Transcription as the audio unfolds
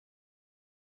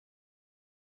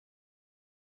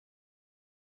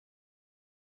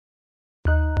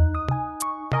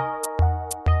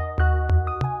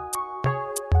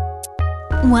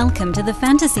Welcome to the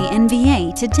Fantasy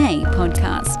NBA Today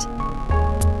podcast.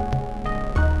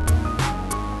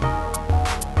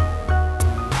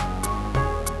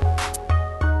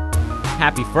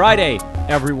 Happy Friday,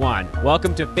 everyone.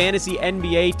 Welcome to Fantasy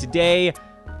NBA Today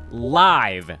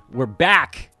live. We're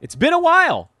back. It's been a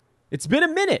while. It's been a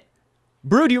minute.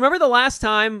 Brew, do you remember the last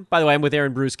time? By the way, I'm with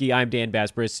Aaron Brewski. I'm Dan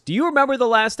Baspris. Do you remember the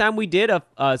last time we did a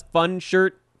Fun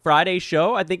Shirt Friday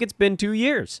show? I think it's been 2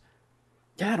 years.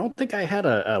 Yeah, I don't think I had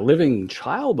a living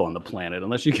child on the planet,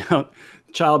 unless you count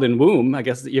child in womb. I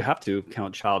guess that you have to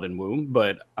count child in womb,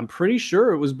 but I'm pretty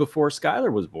sure it was before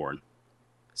Skylar was born.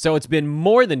 So it's been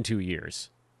more than 2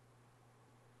 years.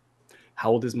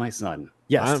 How old is my son?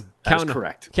 Yes, that's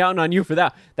correct. Counting on you for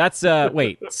that. That's,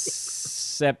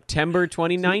 September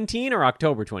 2019 or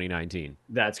October 2019?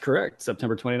 That's correct.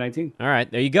 September 2019. All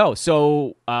right, there you go.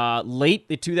 So late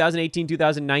the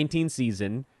 2018-2019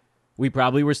 season, we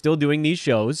probably were still doing these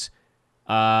shows.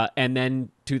 And then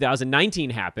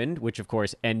 2019 happened, which, of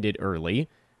course, ended early.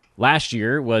 Last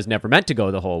year was never meant to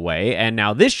go the whole way. And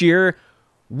now this year,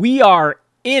 we are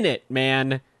in it,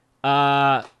 man.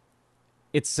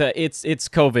 It's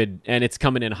COVID, and it's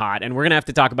coming in hot. And we're going to have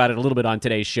to talk about it a little bit on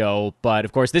today's show. But,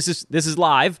 of course, this is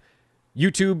live.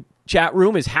 YouTube chat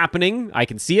room is happening. I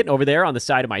can see it over there on the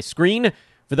side of my screen.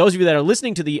 For those of you that are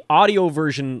listening to the audio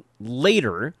version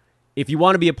later, if you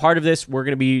want to be a part of this, we're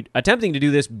going to be attempting to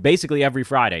do this basically every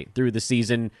Friday through the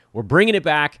season. We're bringing it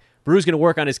back. Brew's going to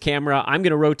work on his camera. I'm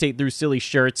going to rotate through silly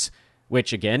shirts,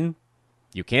 which, again,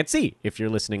 you can't see if you're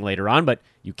listening later on, but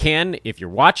you can if you're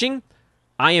watching.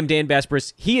 I am Dan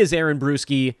Baspris. He is Aaron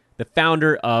Brewski, the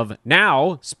founder of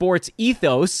Now Sports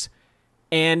Ethos.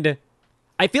 And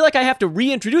I feel like I have to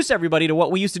reintroduce everybody to what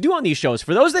we used to do on these shows.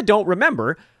 For those that don't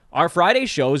remember, our Friday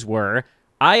shows were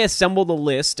I assembled a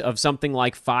list of something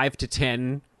like 5 to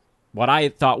 10 what I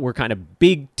thought were kind of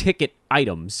big ticket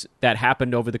items that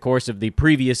happened over the course of the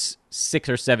previous 6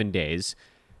 or 7 days.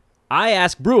 I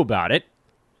ask Brew about it.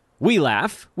 We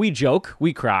laugh, we joke,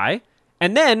 we cry,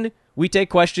 and then we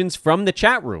take questions from the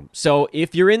chat room. So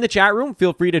if you're in the chat room,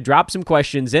 feel free to drop some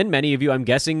questions in. Many of you, I'm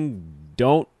guessing,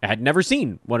 had never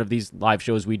seen one of these live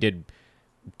shows we did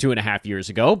 2.5 years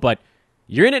ago, but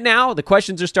you're in it now. The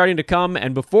questions are starting to come.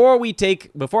 And before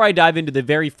I dive into the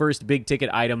very first big ticket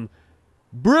item,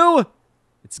 Brew,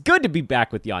 it's good to be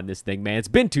back with you on this thing, man. It's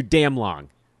been too damn long.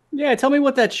 Yeah, tell me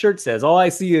what that shirt says. All I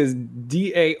see is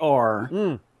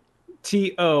DARTO.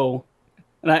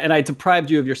 And I deprived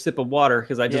you of your sip of water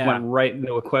because I just went right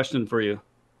into a question for you.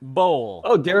 Bowl.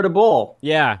 Oh, Dare to Bowl.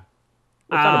 Yeah.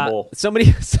 What kind of bowl?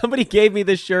 Somebody gave me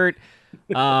this shirt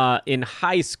in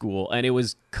high school, and it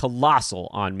was colossal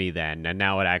on me then, and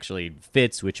now it actually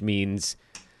fits, which means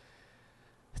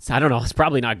I don't know. It's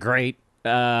probably not great.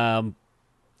 I'm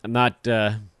not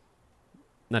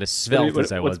as svelte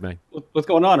as I was, man. What's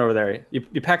going on over there? You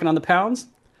packing on the pounds?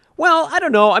 Well, I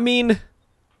don't know. I mean,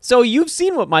 so you've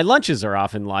seen what my lunches are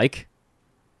often like.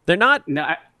 They're not.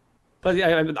 No,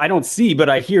 I don't see, but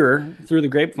I hear through the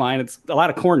grapevine, it's a lot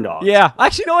of corn dogs. Yeah.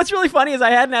 Actually, no, what's really funny is I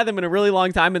hadn't had them in a really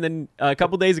long time, and then a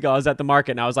couple days ago, I was at the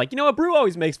market, and I was like, you know what, Brew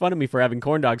always makes fun of me for having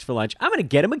corn dogs for lunch. I'm going to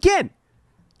get them again.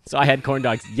 So I had corn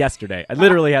dogs yesterday. I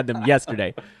literally had them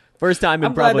yesterday. First time in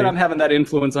I'm glad that I'm having that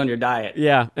influence on your diet.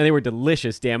 Yeah, and they were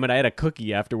delicious, damn it. I had a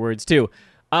cookie afterwards, too.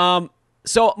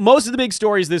 So most of the big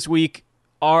stories this week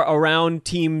are around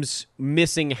teams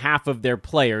missing half of their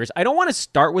players. I don't want to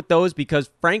start with those because,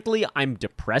 frankly, I'm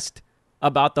depressed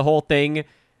about the whole thing.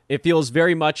 It feels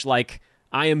very much like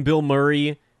I am Bill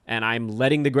Murray and I'm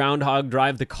letting the groundhog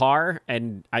drive the car.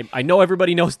 And I know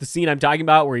everybody knows the scene I'm talking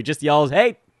about where he just yells,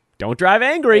 hey, don't drive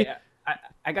angry. Hey,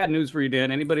 I got news for you,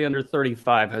 Dan. Anybody under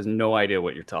 35 has no idea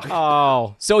what you're talking about.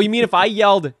 Oh, so you mean if I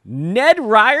yelled Ned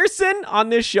Ryerson on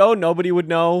this show, nobody would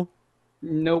know?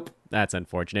 Nope. That's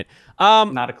unfortunate.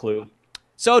 Not a clue.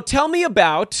 So tell me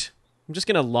about, I'm just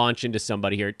going to launch into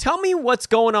somebody here. Tell me what's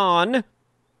going on.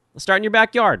 Let's start in your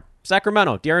backyard.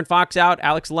 Sacramento. De'Aaron Fox out.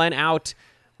 Alex Len out.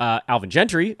 Alvin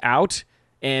Gentry out.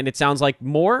 And it sounds like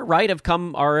more, right, have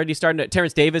come already starting to.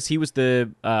 Terrence Davis, he was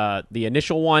the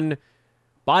initial one.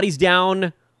 Bodies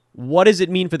down. What does it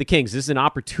mean for the Kings? Is this an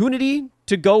opportunity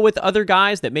to go with other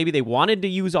guys that maybe they wanted to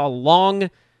use all along?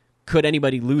 Could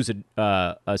anybody lose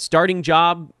a starting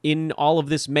job in all of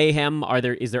this mayhem?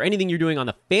 Is there anything you're doing on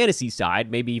the fantasy side,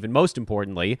 maybe even most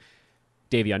importantly,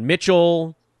 Davion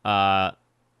Mitchell,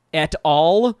 et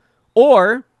al.,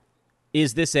 or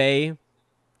is this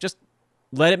just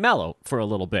let it mellow for a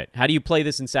little bit? How do you play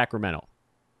this in Sacramento?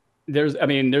 There's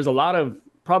a lot of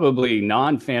probably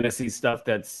non-fantasy stuff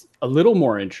that's a little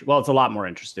more it's a lot more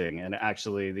interesting. And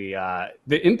actually the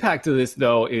impact of this,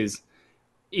 though, is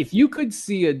if you could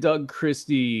see a Doug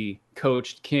Christie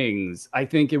coached Kings, I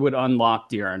think it would unlock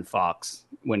De'Aaron Fox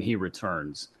when he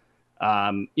returns.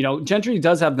 Gentry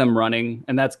does have them running,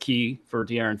 and that's key for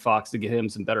De'Aaron Fox to get him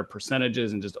some better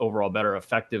percentages and just overall better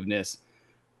effectiveness.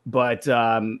 But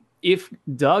if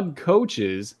Doug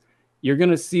coaches, you're going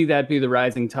to see that be the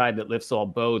rising tide that lifts all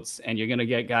boats, and you're going to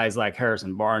get guys like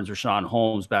Harrison Barnes or Rashawn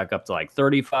Holmes back up to like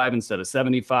 35 instead of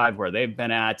 75 where they've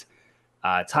been at.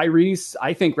 Tyrese,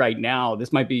 I think right now,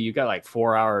 this might be, you got like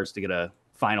 4 hours to get a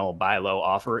final buy low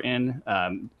offer in.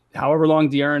 However long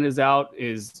De'Aaron is out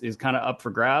is kind of up for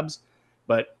grabs.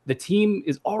 But the team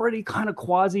is already kind of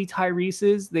quasi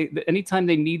Tyrese's. Anytime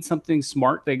they need something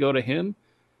smart, they go to him.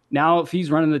 Now, if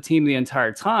he's running the team the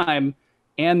entire time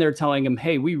and they're telling him,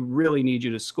 hey, we really need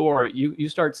you to score, you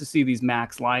start to see these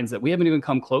max lines that we haven't even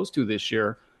come close to this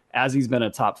year, as he's been a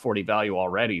top 40 value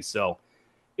already. So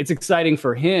it's exciting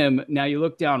for him. Now you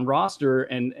look down roster,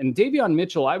 and Davion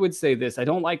Mitchell, I would say this. I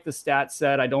don't like the stat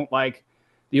set. I don't like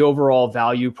the overall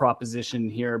value proposition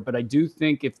here, but I do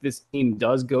think if this team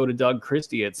does go to Doug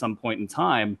Christie at some point in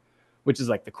time, which is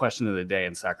like the question of the day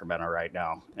in Sacramento right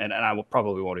now, and I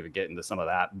probably won't even get into some of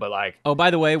that, but like, oh, by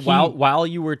the way, while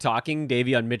you were talking,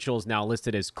 Davion Mitchell is now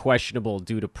listed as questionable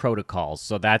due to protocols.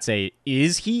 So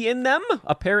is he in them?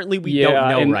 Apparently we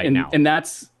don't know right now. And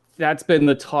that's been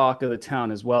the talk of the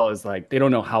town as well, is like, they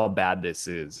don't know how bad this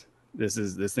is.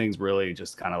 This thing's really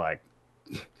just kind of like,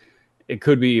 it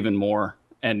could be even more.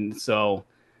 And so,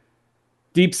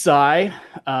 deep sigh.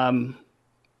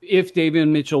 If Davion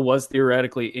Mitchell was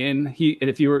theoretically in, and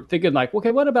if you were thinking like,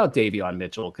 okay, what about Davion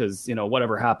Mitchell? Because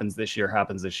whatever happens this year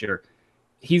happens this year.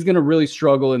 He's going to really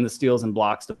struggle in the steals and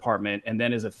blocks department, and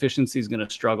then his efficiency is going to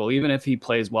struggle. Even if he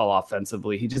plays well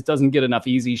offensively, he just doesn't get enough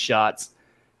easy shots.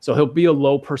 So he'll be a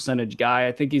low percentage guy.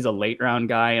 I think he's a late round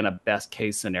guy in a best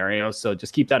case scenario. So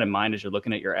just keep that in mind as you're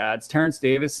looking at your ads. Terrence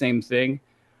Davis, same thing.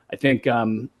 I think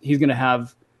he's going to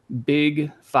have big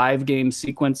 5-game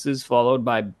sequences followed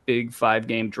by big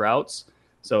 5-game droughts.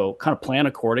 So kind of plan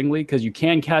accordingly, because you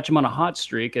can catch him on a hot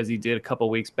streak, as he did a couple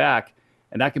weeks back,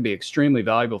 and that could be extremely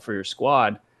valuable for your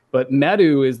squad. But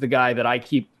Medu is the guy that I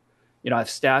keep, I've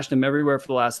stashed him everywhere for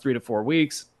the last 3 to 4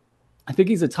 weeks. I think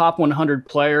he's a top 100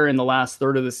 player in the last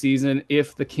third of the season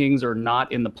if the Kings are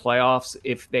not in the playoffs.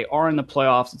 If they are in the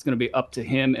playoffs, it's going to be up to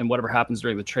him and whatever happens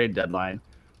during the trade deadline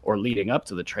or leading up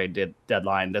to the trade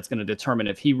deadline. That's going to determine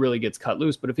if he really gets cut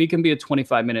loose. But if he can be a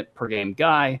 25-minute per game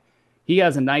guy, he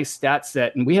has a nice stat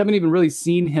set, and we haven't even really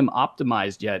seen him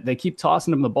optimized yet. They keep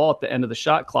tossing him the ball at the end of the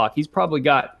shot clock. He's probably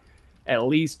got at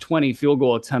least 20 field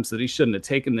goal attempts that he shouldn't have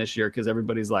taken this year, because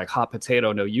everybody's like, hot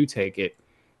potato, no, you take it.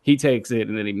 He takes it,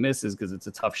 and then he misses because it's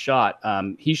a tough shot.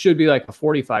 He should be like a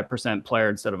 45% player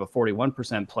instead of a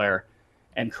 41% player.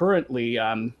 And currently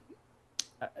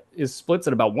his splits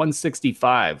at about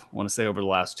 165, I want to say, over the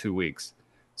last 2 weeks.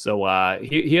 So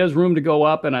he has room to go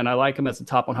up, and I like him as a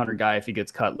top 100 guy if he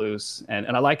gets cut loose. And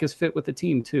I like his fit with the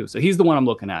team, too. So he's the one I'm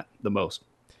looking at the most.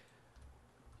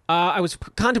 I was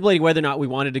contemplating whether or not we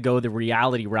wanted to go the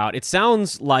reality route. It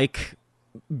sounds like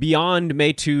beyond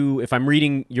May 2, if I'm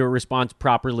reading your response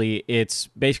properly, it's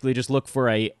basically just look for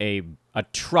a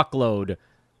truckload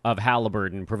of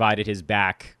Halliburton, provided his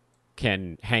back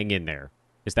can hang in there.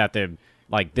 Is that the...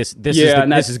 Like this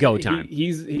is go time.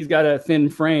 He's got a thin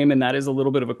frame, and that is a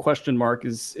little bit of a question mark.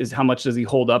 Is how much does he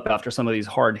hold up after some of these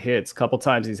hard hits? A couple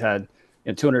times he's had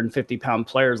 250-pound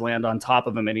players land on top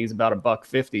of him, and he's about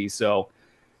 $150. So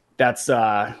that's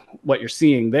what you're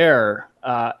seeing there.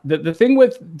 The thing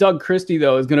with Doug Christie,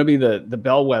 though, is going to be the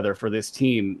bellwether for this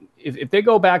team. If they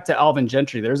go back to Alvin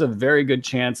Gentry, there's a very good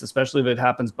chance, especially if it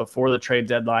happens before the trade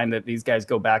deadline, that these guys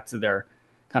go back to their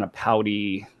kind of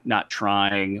pouty, not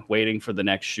trying, waiting for the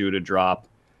next shoe to drop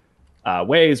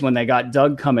ways. When they got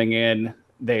Doug coming in,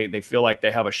 they feel like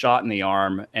they have a shot in the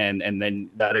arm, and then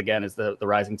that again is the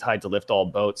rising tide to lift all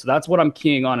boats. So that's what I'm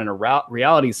keying on in a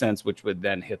reality sense, which would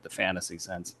then hit the fantasy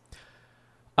sense.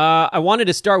 I wanted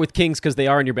to start with Kings because they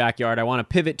are in your backyard. I want to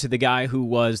pivot to the guy who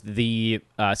was the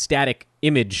static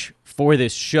image for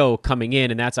this show coming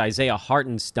in, and that's Isaiah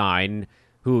Hartenstein,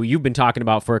 who you've been talking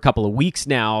about for a couple of weeks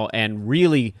now, and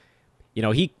really,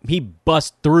 he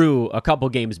bust through a couple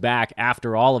games back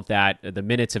after all of that. The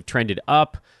minutes have trended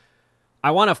up.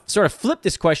 I want to sort of flip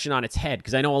this question on its head,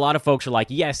 because I know a lot of folks are like,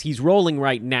 yes, he's rolling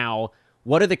right now.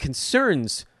 What are the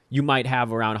concerns you might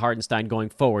have around Hartenstein going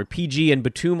forward? PG and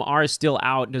Batum are still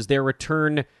out. Does their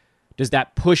return, does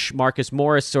that push Marcus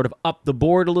Morris sort of up the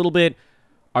board a little bit?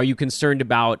 Are you concerned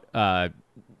about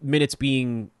minutes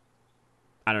being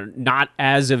not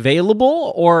as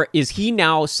available, or is he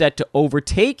now set to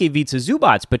overtake Ivica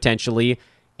Zubac potentially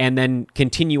and then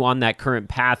continue on that current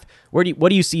path? What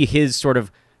do you see his sort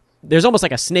of, there's almost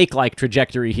like a snake-like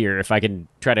trajectory here, if I can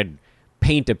try to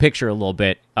paint a picture a little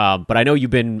bit. But I know you've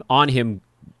been on him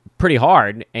pretty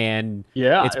hard, and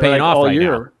it's paying off all right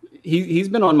year. now. He's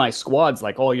been on my squads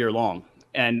like all year long.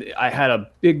 And I had a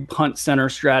big punt center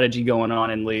strategy going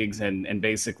on in leagues and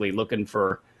basically looking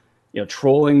for,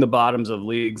 trolling the bottoms of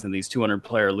leagues and these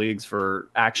 200-player leagues for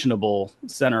actionable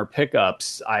center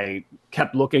pickups. I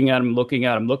kept looking at him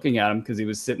because he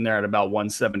was sitting there at about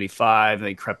 175, and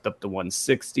he crept up to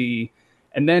 160.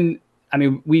 And then, I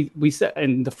mean, we set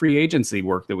in the free agency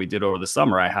work that we did over the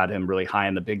summer, I had him really high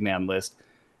in the big man list,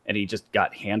 and he just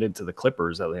got handed to the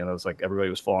Clippers. It was like everybody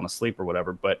was falling asleep or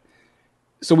whatever. But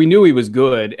so we knew he was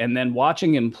good. And then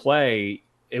watching him play,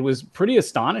 it was pretty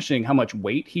astonishing how much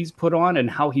weight he's put on and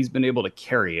how he's been able to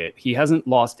carry it. He hasn't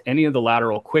lost any of the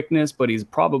lateral quickness, but he's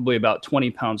probably about 20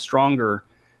 pounds stronger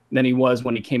than he was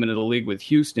when he came into the league with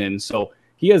Houston. So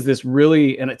he has this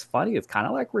really, and it's funny, it's kind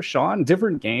of like Rashawn,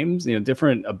 different games,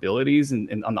 different abilities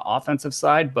and on the offensive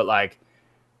side, but like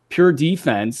pure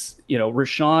defense,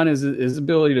 Rashawn is his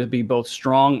ability to be both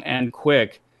strong and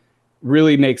quick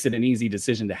really makes it an easy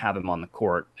decision to have him on the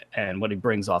court. And what he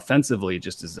brings offensively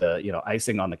just is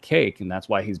icing on the cake. And that's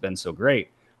why he's been so great.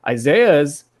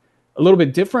 Isaiah's a little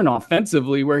bit different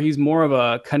offensively, where he's more of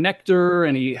a connector,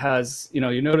 and he has,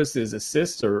 you notice his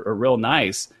assists are real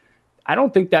nice. I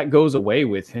don't think that goes away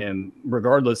with him,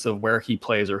 regardless of where he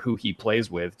plays or who he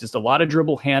plays with. Just a lot of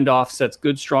dribble handoff, sets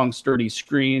good, strong, sturdy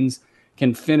screens,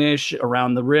 can finish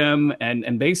around the rim,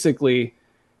 and basically,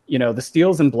 the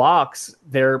steals and blocks,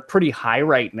 they're pretty high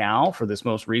right now for this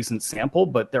most recent sample,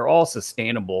 but they're all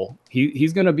sustainable.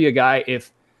 He's going to be a guy,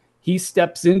 if he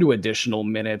steps into additional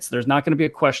minutes, there's not going to be a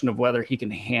question of whether he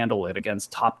can handle it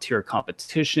against top tier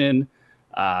competition,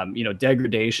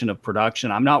 degradation of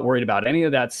production. I'm not worried about any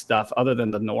of that stuff other than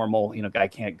the normal, guy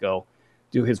can't go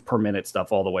do his per minute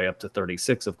stuff all the way up to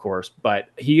 36, of course, but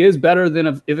he is better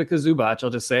than Ivica Zubac. I'll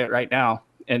just say it right now.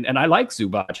 And I like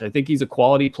Zubac. I think he's a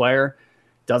quality player,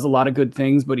 does a lot of good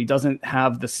things, but he doesn't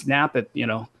have the snap at the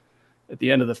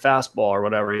end of the fastball or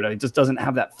whatever. He just doesn't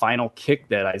have that final kick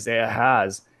that Isaiah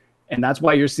has. And that's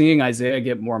why you're seeing Isaiah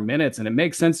get more minutes. And it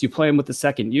makes sense you play him with the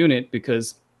second unit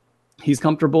because he's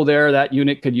comfortable there. That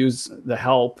unit could use the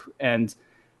help. And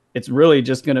it's really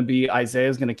just going to be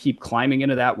Isaiah's going to keep climbing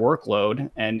into that workload,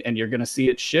 and you're going to see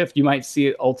it shift. You might see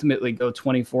it ultimately go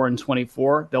 24 and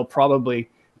 24. They'll probably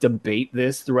debate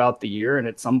this throughout the year. And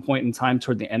at some point in time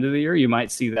toward the end of the year, you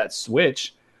might see that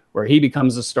switch where he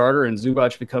becomes the starter and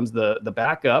Zubac becomes the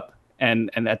backup.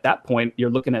 And at that point, you're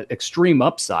looking at extreme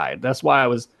upside. That's why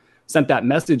I sent that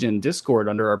message in Discord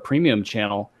under our premium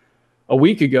channel a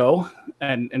week ago.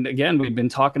 And again, we've been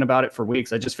talking about it for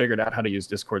weeks. I just figured out how to use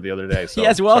Discord the other day. So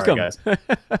yes, welcome. Sorry,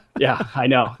 guys. Yeah, I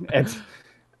know.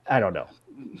 I don't know.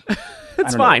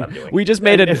 It's fine. We just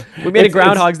made a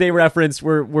Groundhog's Day reference.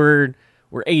 We're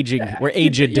aging. We're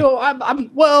aged.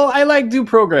 I like do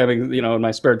programming, in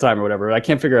my spare time or whatever. I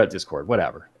can't figure out Discord,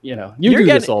 whatever. You do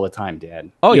this all the time,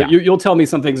 Dad. Oh, yeah. You'll tell me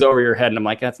something's over your head, and I'm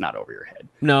like, that's not over your head.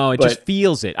 No, it just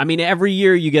feels it. I mean, every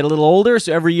year you get a little older,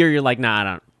 so every year you're like, nah, I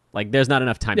don't. Like, there's not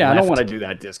enough time left. I don't want to do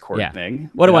that Discord thing.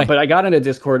 But I got into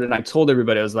Discord, and I told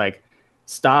everybody, I was like,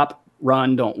 stop,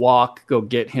 run, don't walk, go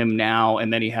get him now.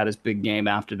 And then he had his big game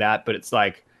after that. But it's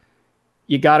like,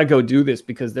 you got to go do this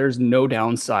because there's no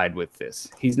downside with this.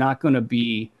 He's not going to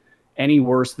be any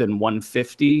worse than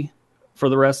 150 for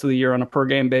the rest of the year on a per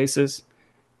game basis.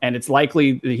 And it's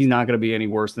likely that he's not going to be any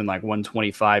worse than like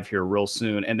 125 here real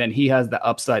soon. And then he has the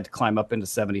upside to climb up into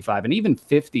 75 and even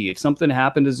 50. If something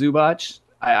happened to Zubac,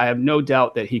 I have no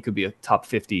doubt that he could be a top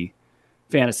 50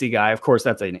 fantasy guy. Of course,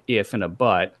 that's an if and a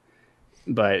but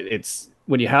it's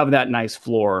when you have that nice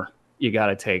floor, you got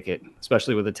to take it,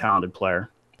 especially with a talented player.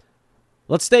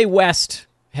 Let's stay west,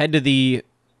 head to the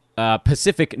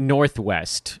Pacific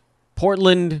Northwest.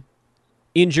 Portland,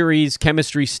 injuries,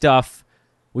 chemistry stuff.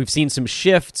 We've seen some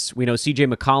shifts. We know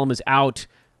CJ McCollum is out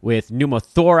with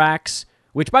pneumothorax,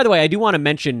 which, by the way, I do want to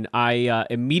mention, I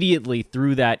immediately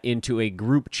threw that into a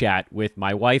group chat with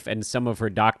my wife and some of her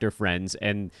doctor friends,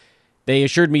 and they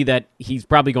assured me that he's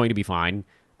probably going to be fine,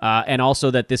 and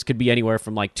also that this could be anywhere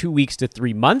from like 2 weeks to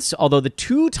 3 months, although the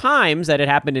 2 times that it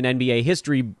happened in NBA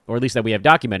history, or at least that we have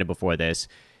documented before this,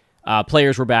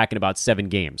 players were back in about 7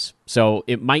 games. So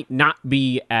it might not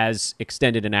be as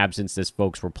extended an absence as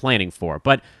folks were planning for,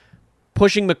 but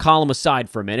pushing McCollum aside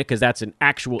for a minute, because that's an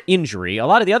actual injury. A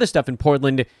lot of the other stuff in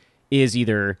Portland is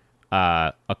either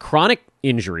a chronic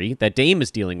injury that Dame is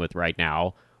dealing with right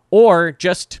now, or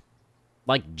just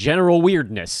like general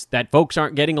weirdness that folks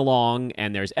aren't getting along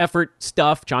and there's effort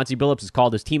stuff. Chauncey Billups has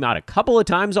called his team out a couple of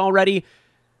times already.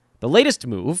 The latest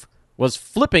move was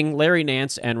flipping Larry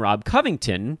Nance and Rob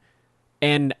Covington,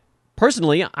 and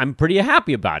personally, I'm pretty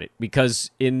happy about it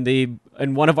because in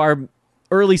one of our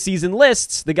early season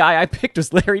lists, the guy I picked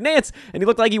was Larry Nance, and he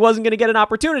looked like he wasn't going to get an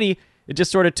opportunity. It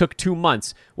just sort of took 2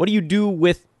 months. What do you do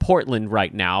with Portland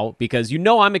right now? Because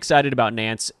I'm excited about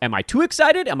Nance. Am I too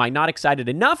excited? Am I not excited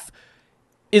enough?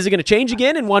 Is it going to change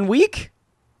again in 1 week?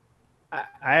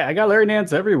 I got Larry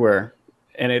Nance everywhere,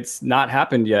 and it's not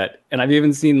happened yet. And I've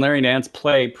even seen Larry Nance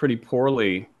play pretty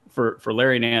poorly for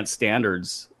Larry Nance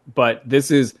standards. But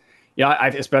this is, I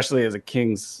especially as a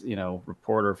Kings,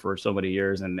 reporter for so many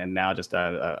years, and now just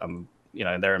I'm,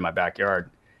 there in my backyard.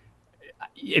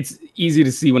 It's easy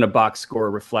to see when a box score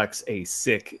reflects a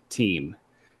sick team,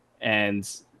 and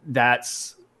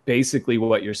that's basically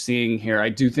what you're seeing here. I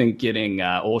do think getting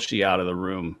Olshey out of the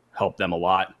room helped them a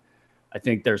lot. I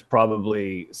think there's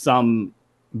probably some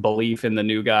belief in the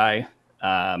new guy.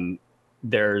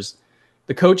 There's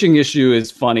the coaching issue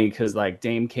is funny because like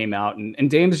Dame came out and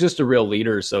Dame's just a real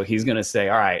leader. So he's going to say,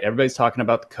 all right, everybody's talking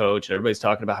about the coach. Everybody's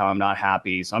talking about how I'm not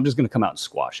happy. So I'm just going to come out and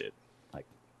squash it. Like,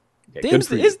 okay,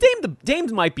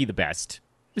 Dame might be the best.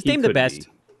 Is He Dame the could best? be.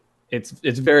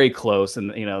 It's very close.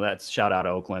 And, that's shout out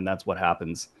Oakland. That's what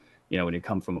happens, when you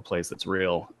come from a place that's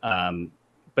real.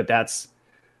 But that's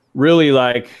really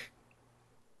like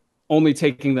only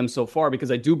taking them so far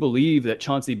because I do believe that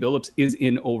Chauncey Billups is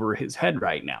in over his head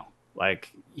right now.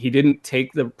 Like he didn't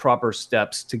take the proper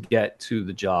steps to get to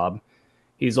the job.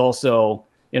 He's also,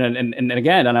 and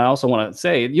again, and I also want to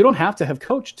say, you don't have to have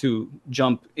coached to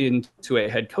jump into a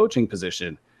head coaching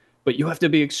position, but you have to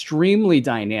be extremely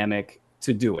dynamic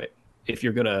to do it. If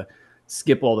you're going to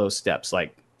skip all those steps,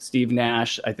 like Steve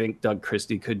Nash, I think Doug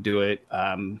Christie could do it.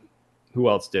 Who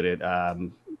else did it?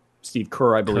 Steve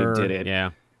Kerr, I believe, did it.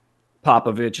 Yeah.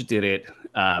 Popovich did it.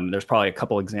 There's probably a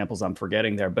couple examples I'm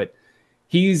forgetting there, but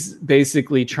he's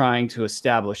basically trying to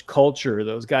establish culture.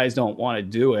 Those guys don't want to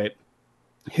do it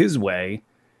his way.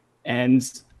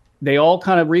 And they all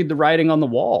kind of read the writing on the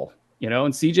wall, and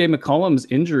CJ McCollum's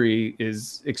injury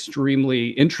is extremely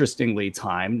interestingly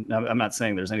timed. I'm not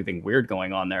saying there's anything weird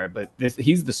going on there, but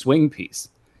he's the swing piece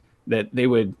that they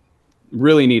would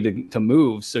really need to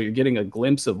move. So you're getting a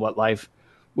glimpse of what life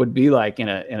would be like in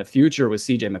a future with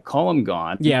CJ McCollum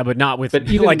gone. Yeah, but not with,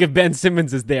 even, like if Ben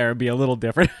Simmons is there, it'd be a little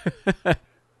different.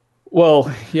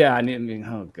 Well, yeah, I mean,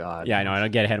 oh God. Yeah, I know. I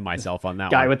don't get ahead of myself on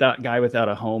that guy one. without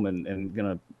a home and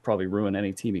gonna probably ruin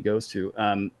any team he goes to.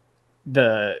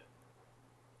 There's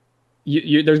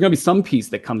gonna be some piece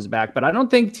that comes back, but I don't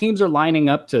think teams are lining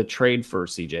up to trade for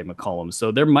CJ McCollum.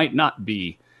 So there might not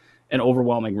be an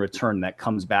overwhelming return that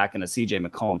comes back in a CJ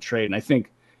McCollum trade. And I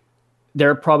think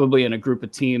they're probably in a group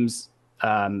of teams,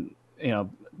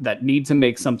 that need to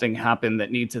make something happen,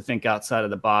 that need to think outside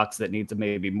of the box, that need to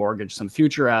maybe mortgage some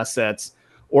future assets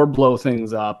or blow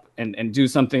things up and do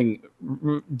something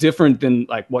different than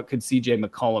like what could CJ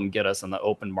McCollum get us on the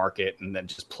open market and then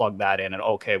just plug that in and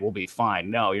okay, we'll be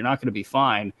fine. No, you're not going to be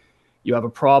fine. You have a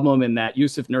problem in that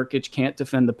Yusuf Nurkic can't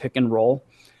defend the pick and roll.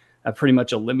 That pretty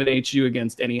much eliminates you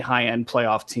against any high-end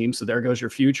playoff team. So there goes your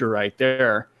future right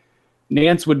there.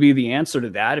 Nance would be the answer to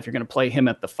that if you're going to play him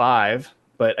at the 5.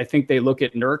 But I think they look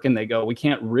at Nurk and they go, we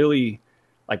can't really,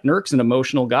 like Nurk's an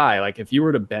emotional guy. Like if you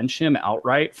were to bench him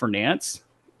outright for Nance,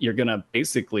 you're going to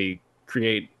basically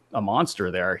create a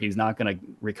monster there. He's not going to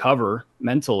recover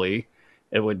mentally.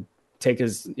 It would take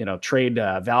his, trade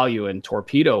value and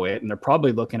torpedo it. And they're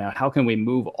probably looking at how can we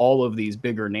move all of these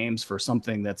bigger names for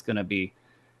something that's going to be,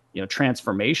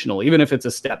 transformational, even if it's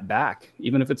a step back,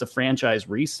 even if it's a franchise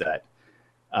reset.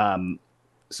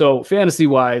 So fantasy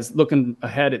wise, looking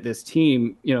ahead at this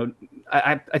team,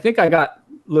 I think I got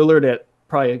Lillard at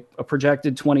probably a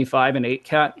projected 25 and 8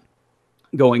 cat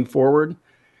going forward.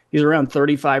 He's around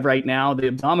 35 right now. The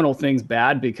abdominal thing's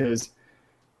bad because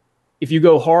if you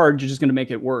go hard, you're just going to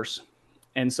make it worse.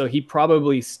 And so he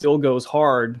probably still goes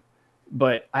hard,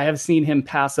 but I have seen him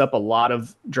pass up a lot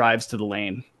of drives to the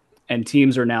lane, and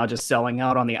teams are now just selling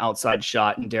out on the outside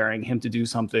shot and daring him to do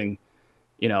something,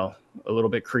 a little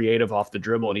bit creative off the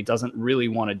dribble, and he doesn't really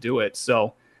want to do it.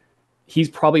 So he's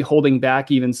probably holding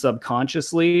back even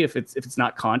subconsciously if it's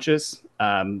not conscious.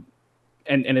 And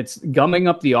it's gumming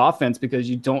up the offense because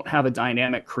you don't have a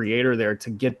dynamic creator there to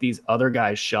get these other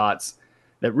guys shots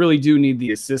that really do need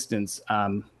the assistance.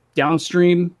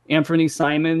 Downstream, Anthony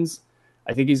Simons,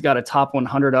 I think he's got a top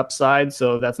 100 upside.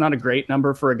 So that's not a great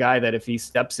number for a guy that if he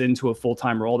steps into a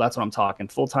full-time role, that's what I'm talking,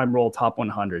 full-time role, top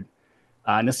 100.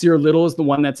 Nasir Little is the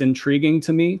one that's intriguing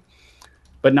to me,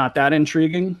 but not that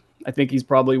intriguing. I think he's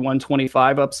probably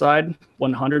 125 upside,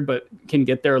 100, but can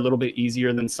get there a little bit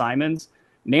easier than Simons.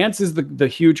 Nance is the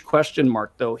huge question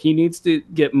mark, though. He needs to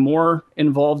get more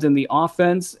involved in the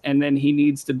offense, and then he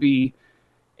needs to be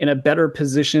in a better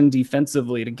position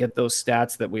defensively to get those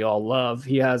stats that we all love.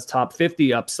 He has top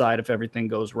 50 upside if everything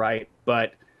goes right,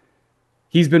 but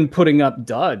he's been putting up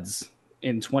duds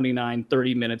in 29,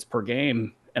 30 minutes per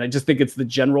game. And I just think it's the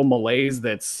general malaise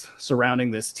that's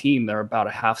surrounding this team. They're about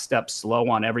a half step slow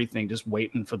on everything, just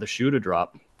waiting for the shoe to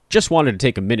drop. Just wanted to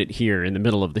take a minute here in the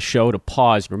middle of the show to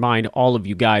pause and remind all of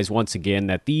you guys once again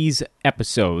that these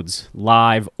episodes,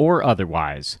 live or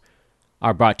otherwise,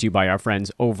 are brought to you by our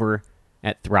friends over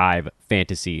at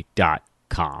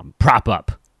ThriveFantasy.com. Prop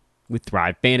up with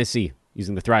Thrive Fantasy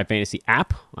using the Thrive Fantasy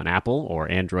app on Apple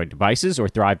or Android devices, or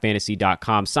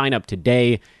ThriveFantasy.com. Sign up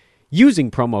today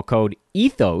using promo code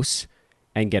ETHOS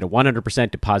and get a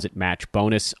 100% deposit match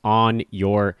bonus on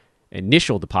your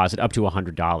initial deposit up to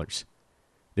 $100.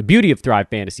 The beauty of Thrive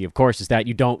Fantasy, of course, is that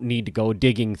you don't need to go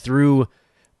digging through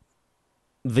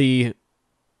the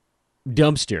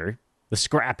dumpster, the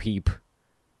scrap heap,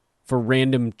 for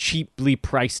random cheaply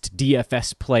priced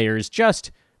DFS players.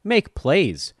 Just make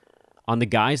plays on the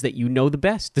guys that you know the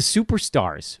best, the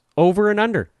superstars, over and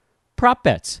under, prop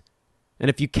bets. And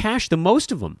if you cash the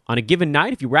most of them on a given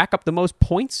night, if you rack up the most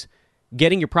points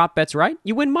getting your prop bets right,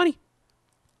 you win money.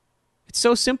 It's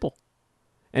so simple.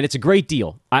 And it's a great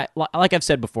deal. Like I've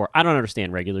said before, I don't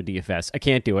understand regular DFS. I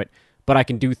can't do it, but I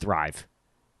can do Thrive.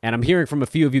 And I'm hearing from a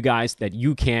few of you guys that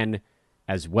you can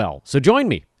as well. So join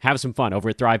me. Have some fun over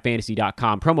at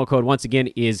ThriveFantasy.com. Promo code, once again,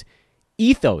 is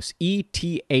ETHOS,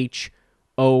 ETHOS.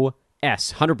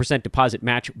 100% deposit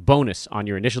match bonus on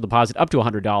your initial deposit up to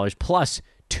 $100, plus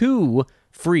 2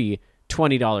 free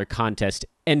 $20 contest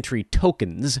entry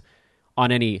tokens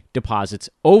on any deposits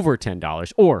over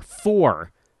 $10, or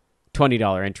 4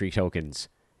 $20 entry tokens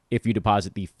if you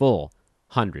deposit the full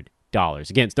 $100.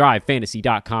 Again, it's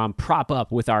ThriveFantasy.com. Prop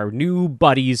up with our new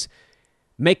buddies.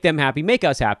 Make them happy, make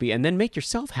us happy, and then make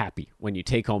yourself happy when you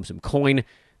take home some coin.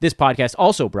 This podcast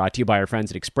also brought to you by our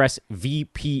friends at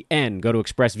ExpressVPN. Go to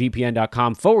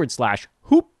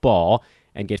expressvpn.com/hoopball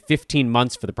and get 15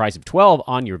 months for the price of 12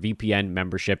 on your VPN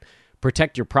membership.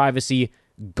 Protect your privacy,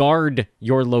 guard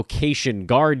your location,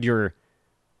 guard your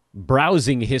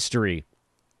browsing history.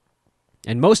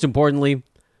 And most importantly,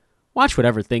 watch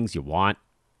whatever things you want.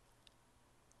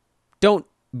 Don't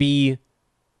be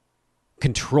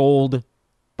controlled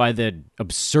by the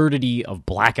absurdity of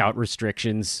blackout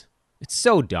restrictions. It's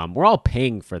so dumb. We're all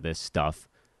paying for this stuff.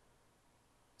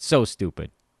 So stupid.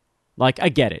 Like, I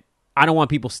get it. I don't want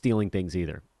people stealing things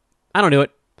either. I don't do it.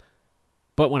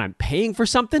 But when I'm paying for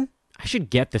something, I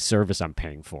should get the service I'm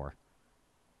paying for.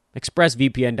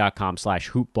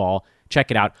 ExpressVPN.com/hoopball. Check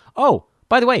it out. Oh,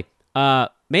 by the way,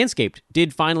 Manscaped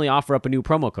did finally offer up a new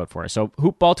promo code for us. So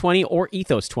Hoopball20 or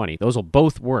Ethos20. Those will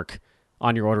both work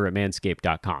on your order at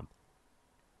Manscaped.com.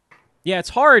 Yeah, it's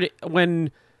hard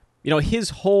when,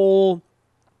 his whole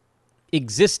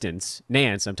existence,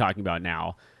 Nance, I'm talking about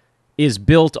now, is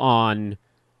built on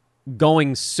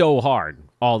going so hard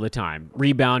all the time.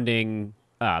 Rebounding,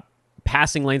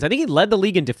 passing lanes. I think he led the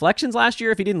league in deflections last year.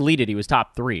 If he didn't lead it, he was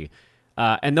top 3.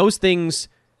 And those things,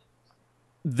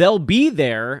 they'll be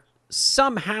there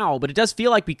somehow, but it does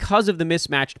feel like because of the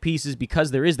mismatched pieces,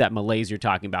 because there is that malaise you're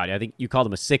talking about. I think you call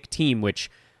them a sick team, which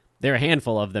there are a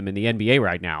handful of them in the NBA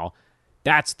right now.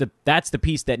 That's the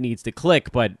piece that needs to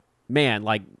click. But man,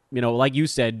 like you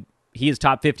said, he is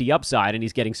top 50 upside and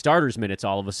he's getting starters minutes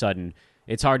all of a sudden.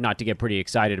 It's hard not to get pretty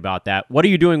excited about that. What are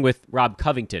you doing with Rob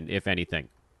Covington, if anything?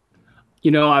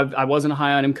 I wasn't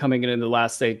high on him coming in the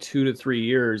last, say, 2 to 3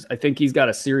 years. I think he's got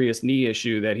a serious knee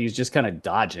issue that he's just kind of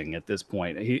dodging at this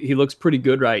point. He looks pretty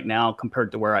good right now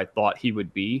compared to where I thought he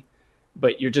would be.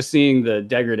 But you're just seeing the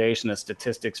degradation of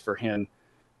statistics for him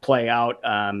play out.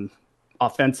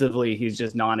 Offensively, he's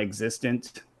just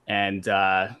non-existent. And,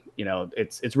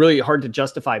 it's really hard to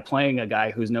justify playing a guy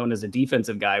who's known as a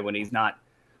defensive guy when he's not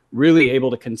really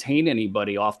able to contain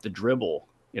anybody off the dribble.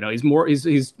 He's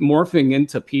morphing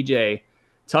into PJ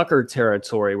Tucker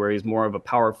territory where he's more of a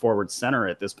power forward center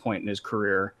at this point in his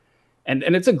career. And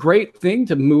it's a great thing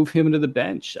to move him to the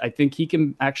bench. I think he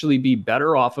can actually be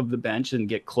better off of the bench and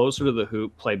get closer to the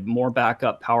hoop, play more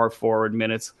backup power forward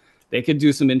minutes. They could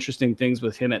do some interesting things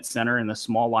with him at center in the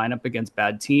small lineup against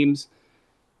bad teams.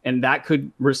 And that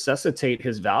could resuscitate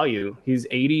his value. He's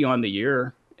 80 on the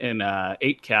year in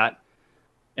 8-cat.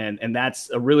 And that's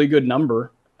a really good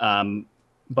number.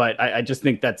 But I just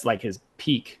think that's like his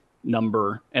peak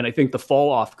number. And I think the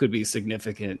fall off could be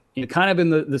significant. Kind of in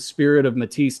the spirit of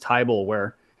Matisse Thybulle,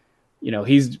 where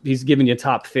he's giving you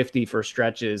top 50 for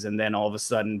stretches, and then all of a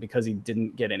sudden, because he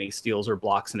didn't get any steals or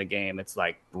blocks in a game, it's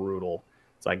like brutal.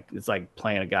 It's like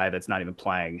playing a guy that's not even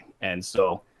playing. And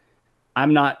so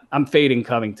I'm fading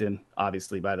Covington,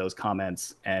 obviously, by those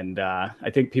comments. And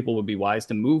I think people would be wise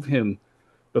to move him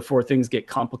before things get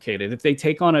complicated. If they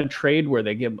take on a trade where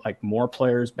they give like more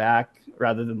players back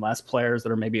rather than less players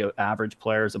that are maybe average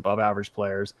players, above average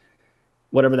players,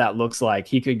 whatever that looks like,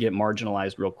 he could get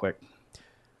marginalized real quick.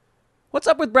 What's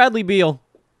up with Bradley Beal?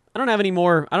 I don't have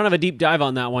a deep dive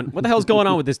on that one. What the hell's going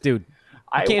on with this dude?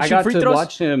 I Can't shoot got free to throws?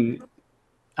 watch him.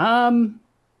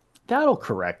 That'll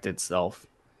correct itself.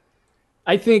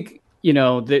 I think,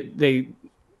 they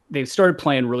started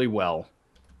playing really well.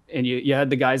 And you had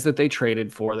the guys that they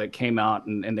traded for that came out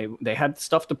and they had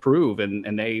stuff to prove,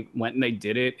 and they went and they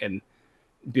did it. And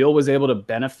Beal was able to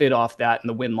benefit off that in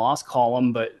the win-loss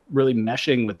column, but really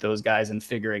meshing with those guys and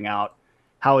figuring out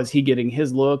how is he getting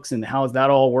his looks and how is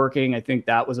that all working. I think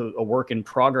that was a work in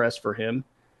progress for him.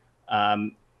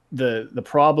 The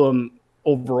problem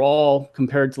overall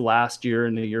compared to last year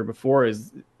and the year before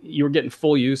is you were getting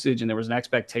full usage, and there was an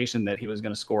expectation that he was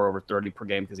going to score over 30 per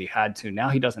game because he had to. Now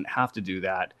he doesn't have to do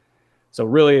that. So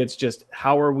really it's just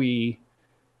how are we,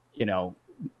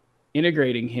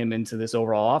 integrating him into this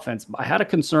overall offense. I had a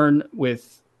concern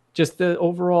with just the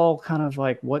overall kind of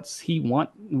like, what's he want?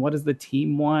 And what does the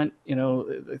team want?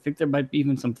 I think there might be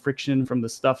even some friction from the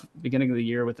stuff beginning of the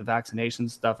year with the vaccination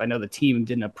stuff. I know the team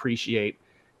didn't appreciate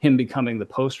him becoming the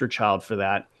poster child for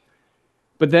that.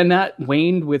 But then that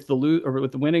waned with the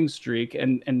winning streak.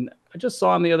 And I just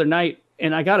saw him the other night,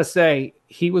 and I got to say,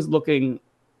 he was looking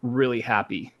really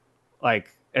happy.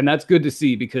 And that's good to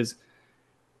see because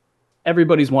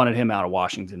everybody's wanted him out of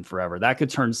Washington forever. That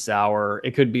could turn sour.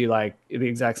 It could be like the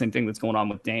exact same thing that's going on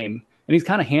with Dame. And he's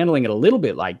kind of handling it a little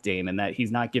bit like Dame in that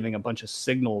he's not giving a bunch of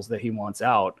signals that he wants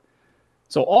out.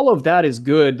 So all of that is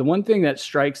good. The one thing that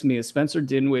strikes me is Spencer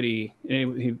Dinwiddie,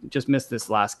 he just missed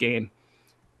this last game.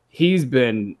 He's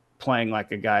been playing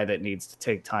like a guy that needs to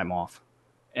take time off.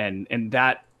 And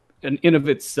that in of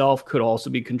itself could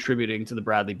also be contributing to the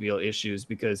Bradley Beal issues,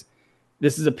 because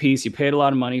this is a piece you paid a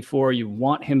lot of money for. You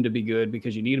want him to be good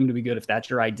because you need him to be good. If that's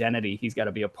your identity, he's got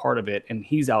to be a part of it. And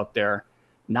he's out there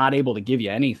not able to give you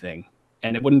anything.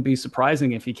 And it wouldn't be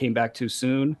surprising if he came back too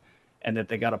soon and that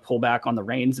they got to pull back on the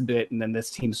reins a bit. And then this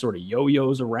team sort of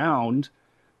yo-yos around.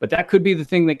 But that could be the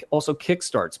thing that also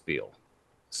kickstarts Beal.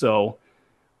 So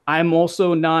I'm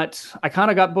also not – I kind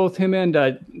of got both him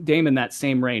and Dame in that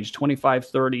same range.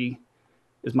 25-30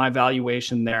 is my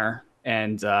valuation there.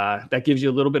 And that gives you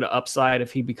a little bit of upside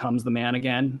if he becomes the man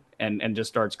again and just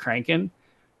starts cranking.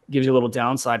 Gives you a little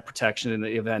downside protection in the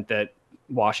event that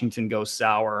Washington goes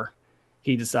sour.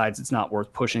 He decides it's not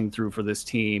worth pushing through for this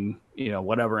team,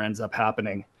 whatever ends up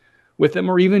happening with him,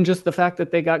 or even just the fact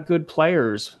that they got good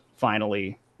players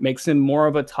finally makes him more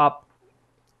of a top,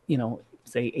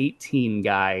 say 18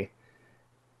 guy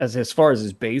as far as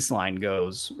his baseline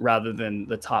goes, rather than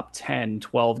the top 10,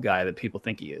 12 guy that people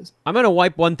think he is. I'm going to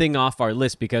wipe one thing off our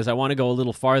list because I want to go a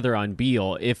little farther on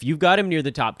Beal. If you've got him near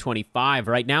the top 25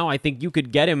 right now, I think you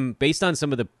could get him based on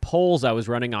some of the polls I was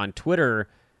running on Twitter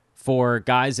for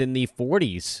guys in the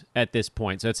 40s at this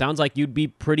point. So it sounds like you'd be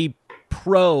pretty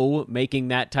pro making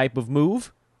that type of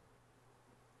move.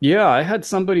 Yeah, I had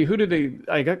somebody,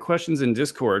 I got questions in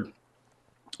Discord,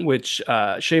 which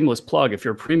shameless plug, if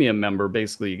you're a premium member,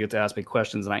 basically you get to ask me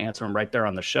questions and I answer them right there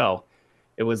on the show.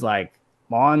 It was like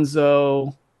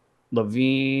Lonzo,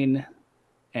 LaVine,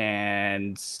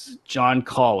 and John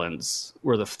Collins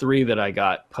were the three that I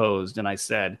got posed. And I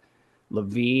said,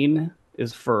 LaVine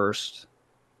is first,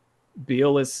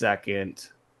 Beal is second,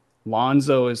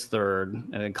 Lonzo is third,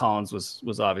 and then Collins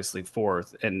was obviously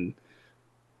fourth. And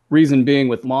reason being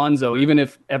with Lonzo, even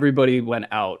if everybody went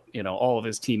out, all of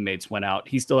his teammates went out,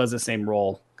 he still has the same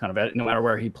role, kind of no matter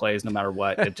where he plays, no matter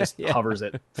what. It just hovers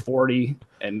at 40,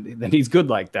 and then he's good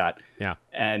like that. Yeah.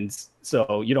 And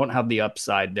so you don't have the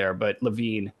upside there, but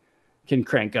LaVine can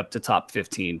crank up to top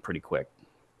 15 pretty quick.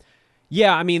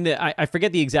 Yeah, I mean, I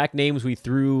forget the exact names we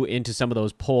threw into some of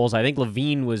those polls. I think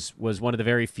LaVine was one of the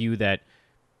very few that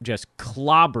just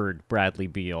clobbered Bradley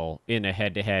Beal in a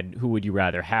head-to-head. Who would you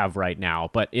rather have right now?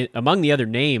 But among the other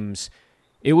names,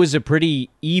 it was a pretty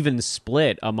even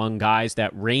split among guys that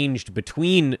ranged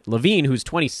between LaVine, who's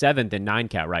 27th in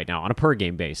 9-cat right now on a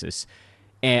per-game basis,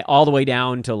 and all the way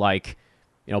down to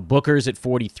Booker's at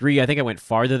 43. I think I went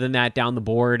farther than that down the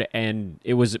board, and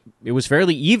it was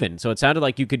fairly even. So it sounded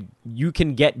like you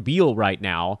can get Beal right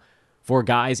now for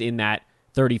guys in that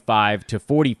 35 to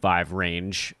 45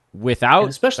 range without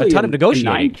especially a ton of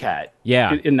negotiating. In 9-cat.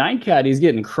 Yeah. In 9-cat, he's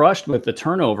getting crushed with the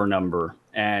turnover number.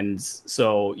 And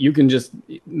so you can just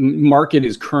market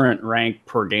his current rank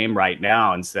per game right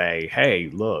now and say, hey,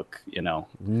 look,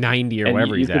 90 or and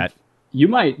wherever he's at. You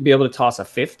might be able to toss a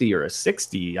 50 or a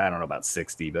 60. I don't know about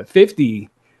 60, but 50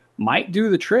 might do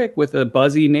the trick with a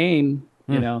buzzy name.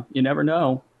 You never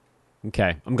know.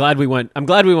 Okay. I'm glad we went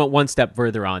one step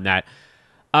further on that.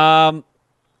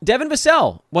 Devin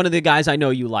Vassell, one of the guys I know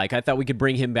you like. I thought we could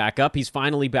bring him back up. He's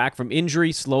finally back from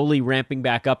injury, slowly ramping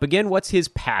back up again. What's his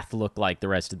path look like the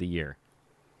rest of the year?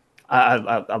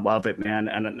 I love it, man.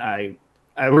 And I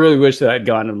really wish that I'd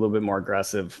gone a little bit more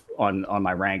aggressive on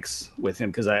my ranks with him,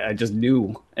 because I just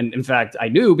knew. And in fact, I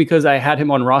knew because I had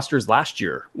him on rosters last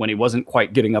year when he wasn't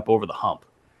quite getting up over the hump.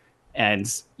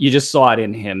 And you just saw it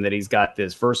in him that he's got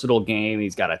this versatile game.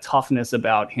 He's got a toughness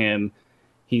about him.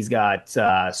 He's got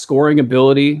scoring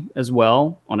ability as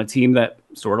well on a team that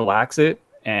sort of lacks it.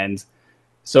 And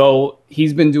so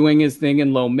he's been doing his thing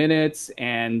in low minutes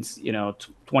and,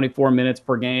 24 minutes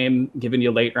per game, giving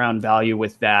you late round value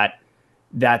with that.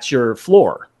 That's your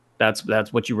floor. That's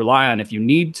what you rely on if you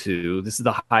need to. This is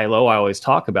the high-low I always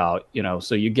talk about,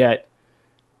 so you get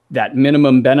that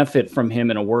minimum benefit from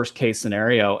him in a worst-case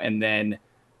scenario. And then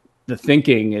the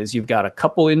thinking is you've got a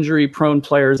couple injury-prone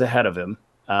players ahead of him.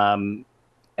 And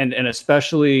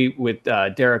especially with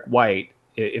Derek White,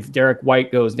 if Derek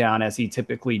White goes down as he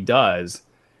typically does,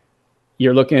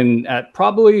 you're looking at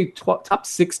probably top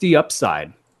 60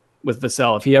 upside with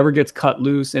Vassell if he ever gets cut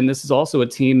loose. And this is also a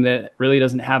team that really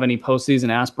doesn't have any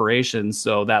postseason aspirations.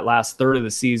 So that last third of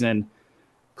the season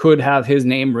could have his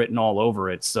name written all over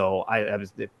it. So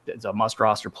it's a must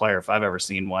roster player if I've ever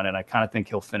seen one. And I kind of think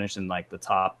he'll finish in like the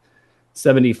top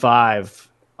 75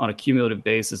 on a cumulative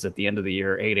basis at the end of the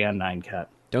year, 8 and 9 cat.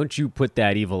 Don't you put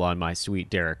that evil on my sweet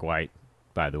Derek White,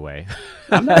 by the way.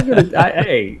 I'm not gonna.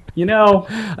 I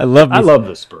love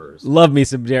the Spurs. Love me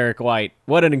some Derek White.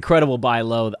 What an incredible buy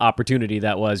low opportunity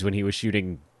that was when he was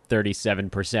shooting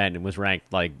 37% and was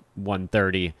ranked like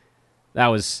 130. That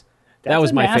was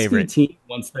my favorite team.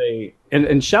 Once they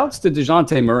and shouts to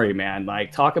DeJounte Murray, man.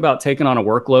 Like, talk about taking on a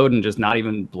workload and just not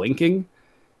even blinking.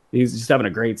 He's just having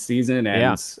a great season,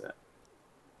 and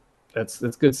that's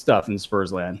good stuff in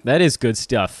Spurs land. That is good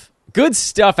stuff. Good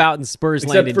stuff out in Spurs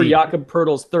land. Except for Jakob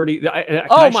Pertl's 30.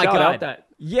 Oh my God!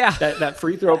 That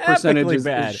free throw percentage is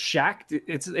bad. Shaq.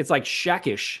 It's like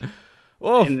Shaq-ish.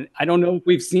 Oh, and I don't know if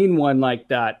we've seen one like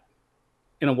that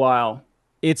in a while.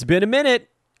 It's been a minute.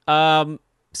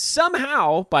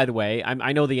 Somehow, by the way,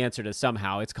 I know the answer to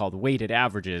somehow. It's called weighted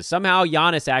averages. Somehow,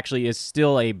 Giannis actually is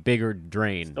still a bigger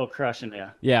drain. Still crushing,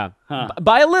 yeah. Yeah. Huh.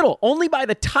 By a little. Only by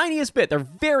the tiniest bit. They're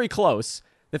very close.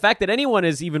 The fact that anyone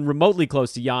is even remotely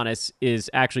close to Giannis is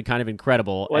actually kind of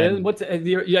incredible. Well, I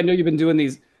know you've been doing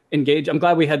these engage. I'm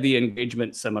glad we had the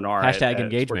engagement seminar. Hashtag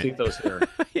engagement. Here.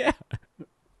 Yeah.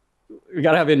 We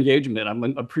got to have engagement. I'm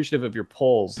appreciative of your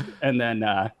polls. And then...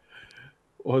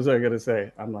 what was I going to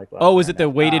say? I'm like, oh, was it the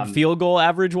weighted field goal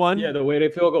average one? Yeah, the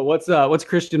weighted field goal. What's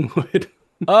Christian Wood?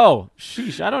 Oh,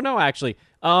 sheesh. I don't know, actually.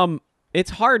 It's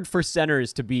hard for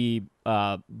centers to be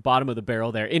bottom of the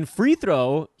barrel there. In free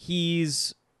throw,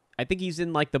 I think he's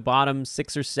in like the bottom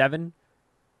 6 or 7.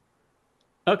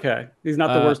 Okay. He's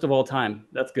not the worst of all time.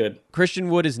 That's good. Christian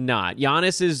Wood is not.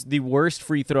 Giannis is the worst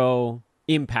free throw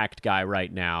impact guy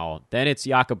right now. Then it's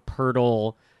Jakob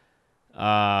Pertl.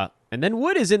 And then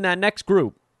Wood is in that next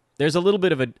group. There's a little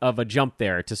bit of a jump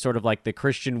there to sort of like the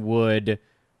Christian Wood,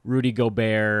 Rudy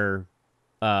Gobert.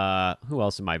 Who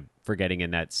else am I forgetting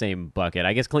in that same bucket?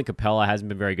 I guess Clint Capella hasn't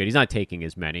been very good. He's not taking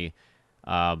as many.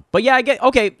 But yeah,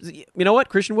 okay. You know what?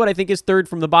 Christian Wood, I think, is third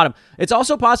from the bottom. It's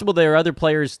also possible there are other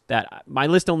players that my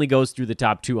list only goes through the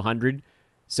top 200.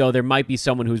 So there might be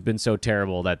someone who's been so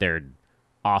terrible that they're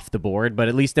off the board. But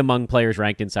at least among players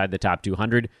ranked inside the top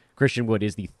 200, Christian Wood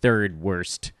is the third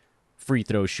worst free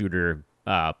throw shooter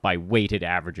by weighted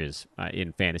averages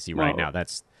in fantasy right now.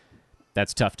 That's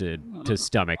tough to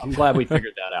stomach. I'm glad we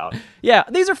figured that out. Yeah,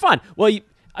 these are fun. Well,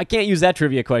 I can't use that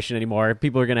trivia question anymore.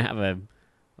 People are going to have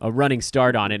a running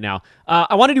start on it now.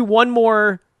 I want to do one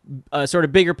more sort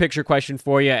of bigger picture question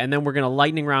for you, and then we're going to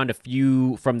lightning round a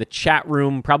few from the chat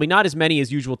room. Probably not as many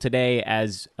as usual today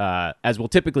as we'll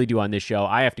typically do on this show.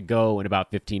 I have to go in about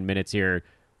 15 minutes here,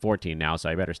 14 now, so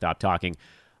I better stop talking.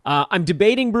 I'm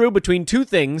debating, Brew, between two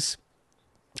things,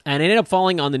 and I ended up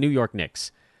falling on the New York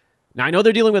Knicks. Now, I know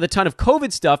they're dealing with a ton of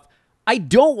COVID stuff. I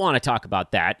don't want to talk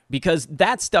about that because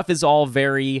that stuff is all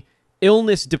very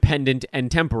illness-dependent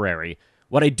and temporary.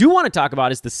 What I do want to talk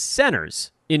about is the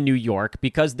centers in New York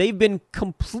because they've been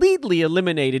completely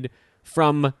eliminated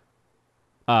from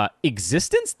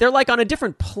existence. They're like on a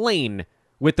different plane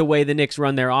with the way the Knicks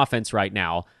run their offense right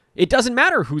now. it doesn't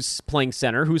matter who's playing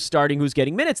center, who's starting, who's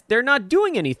getting minutes. They're not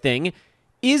doing anything.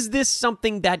 Is this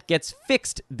something that gets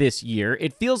fixed this year?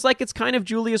 It feels like it's kind of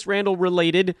Julius Randle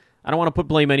related. I don't want to put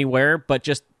blame anywhere, but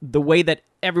just the way that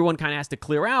everyone kind of has to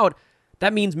clear out,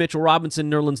 that means Mitchell Robinson,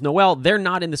 Nerlens Noel, they're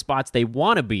not in the spots they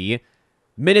want to be.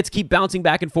 Minutes keep bouncing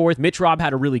back and forth. Mitch Rob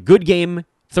had a really good game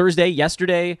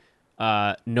yesterday.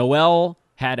 Noel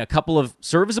had a couple of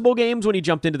serviceable games when he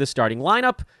jumped into the starting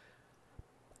lineup.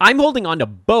 I'm holding on to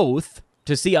both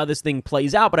to see how this thing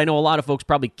plays out, but I know a lot of folks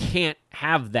probably can't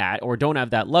have that or don't have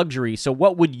that luxury. So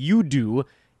what would you do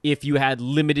if you had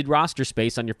limited roster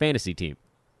space on your fantasy team?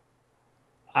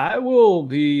 I will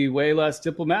be way less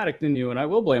diplomatic than you, and I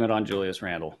will blame it on Julius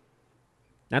Randle.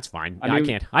 That's fine. I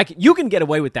mean, I can't. You can get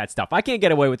away with that stuff. I can't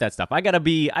get away with that stuff. I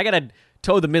gotta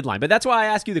toe the midline. But that's why I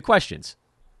ask you the questions.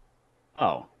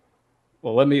 Oh,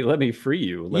 well, let me free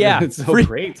you. It's so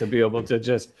great to be able to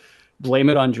just blame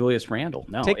it on Julius Randle.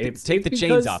 No, take the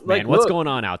chains off, man. What's going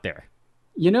on out there?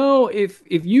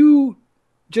 If you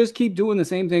just keep doing the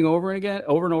same thing over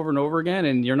and over again,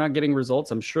 and you're not getting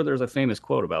results, I'm sure there's a famous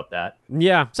quote about that.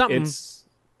 Yeah, something.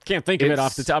 Can't think of it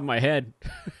off the top of my head.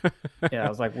 Yeah, it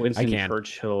was like Winston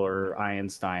Churchill or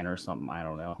Einstein or something. I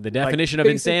don't know. The definition of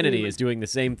insanity is doing the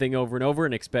same thing over and over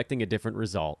and expecting a different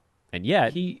result. And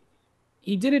yet he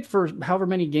did it for however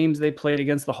many games they played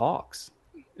against the Hawks.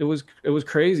 It was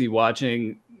crazy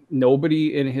watching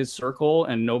nobody in his circle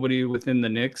and nobody within the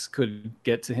Knicks could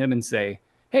get to him and say,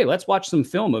 hey, let's watch some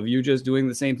film of you just doing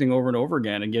the same thing over and over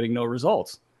again and getting no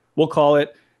results. We'll call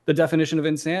it the definition of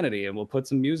insanity, and we'll put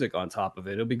some music on top of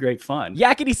it. It'll be great fun.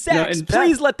 Yakety sax.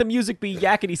 Please let the music be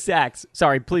yakety sax.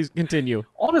 Sorry, please continue.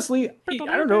 Honestly, I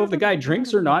don't know if the guy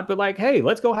drinks or not, but like, hey,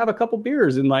 let's go have a couple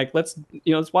beers and like let's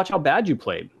watch how bad you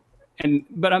played.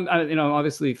 But I'm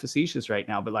obviously facetious right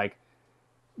now, but like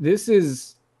this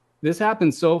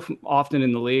happens so often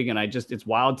in the league, and it's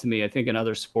wild to me. I think in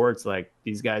other sports, like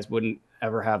these guys wouldn't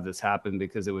ever have this happen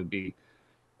because it would be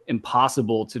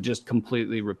impossible to just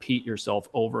completely repeat yourself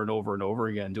over and over and over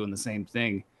again doing the same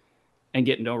thing and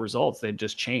get no results. They'd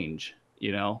just change,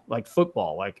 like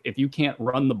football. Like if you can't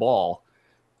run the ball,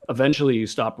 eventually you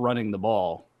stop running the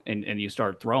ball and you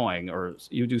start throwing or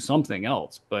you do something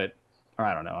else. Or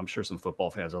I don't know. I'm sure some football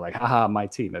fans are like, haha, my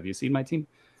team. Have you seen my team?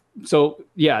 So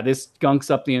yeah, this gunks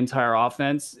up the entire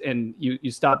offense, and you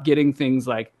stop getting things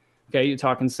like, okay, you're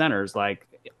talking centers, like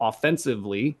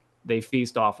offensively, they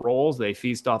feast off rolls. They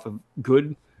feast off of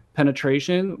good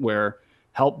penetration where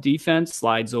help defense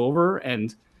slides over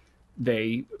and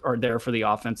they are there for the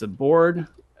offensive board.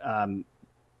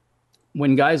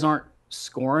 When guys aren't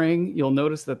scoring, you'll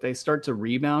notice that they start to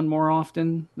rebound more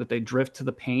often, that they drift to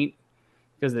the paint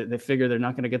because they figure they're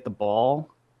not going to get the ball.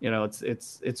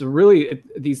 It's really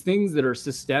these things that are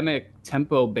systemic,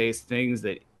 tempo-based things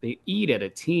that they eat at a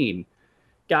team.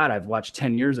 God, I've watched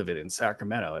 10 years of it in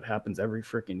Sacramento. It happens every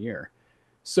freaking year.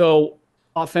 So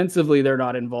offensively, they're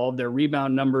not involved. Their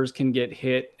rebound numbers can get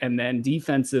hit. And then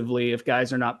defensively, if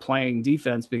guys are not playing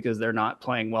defense because they're not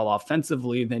playing well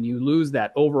offensively, then you lose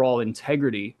that overall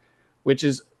integrity, which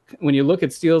is when you look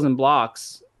at steals and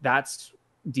blocks, that's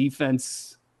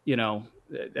defense,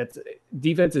 that's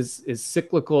defense is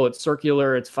cyclical. It's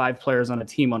circular. It's 5 players on a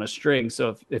team on a string.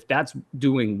 So if that's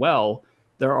doing well,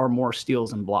 there are more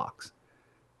steals and blocks.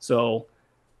 So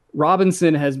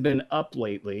Robinson has been up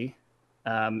lately.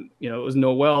 It was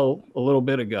Noel a little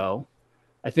bit ago.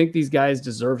 I think these guys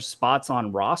deserve spots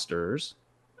on rosters.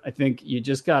 I think you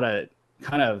just got to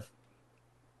kind of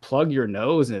plug your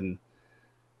nose and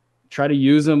try to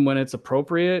use them when it's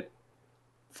appropriate,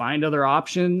 find other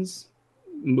options,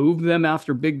 move them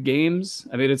after big games.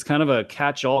 I mean, it's kind of a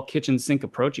catch-all kitchen sink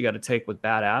approach you got to take with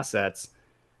bad assets,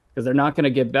 because they're not going to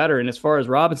get better. And as far as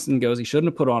Robinson goes, he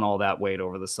shouldn't have put on all that weight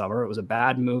over the summer. It was a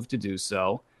bad move to do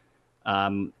so.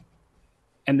 And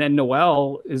then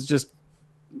Noel is just,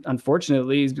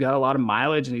 unfortunately, he's got a lot of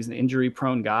mileage and he's an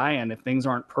injury-prone guy. And if things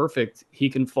aren't perfect, he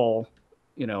can fall,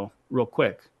 real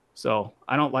quick. So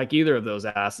I don't like either of those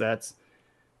assets.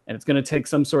 And it's going to take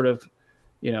some sort of,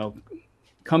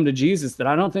 come to Jesus that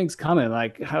I don't think's coming.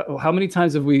 Like how many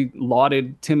times have we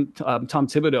lauded Tom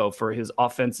Thibodeau for his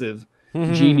offensive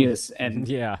genius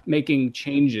and making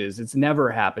changes? It's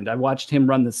never happened. I watched him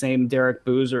run the same Carlos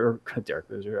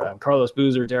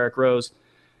Boozer, Derrick Rose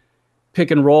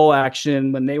pick and roll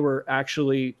action when they were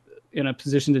actually in a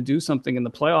position to do something in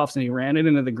the playoffs, and he ran it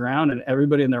into the ground and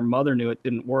everybody and their mother knew it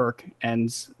didn't work,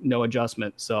 and no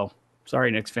adjustment. So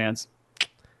sorry, Knicks fans.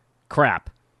 Crap.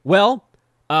 Well,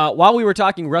 While we were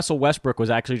talking, Russell Westbrook was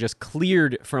actually just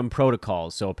cleared from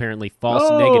protocols, so apparently false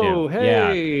negative.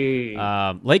 Hey.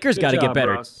 Yeah. Lakers got to get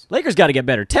better. Russ. Lakers got to get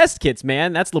better test kits,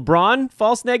 man. That's LeBron,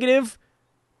 false negative.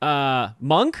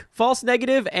 Monk, false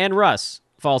negative, and Russ,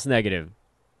 false negative.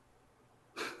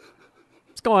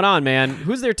 What's going on, man?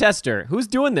 Who's their tester? Who's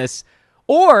doing this?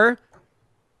 Or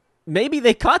maybe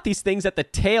they caught these things at the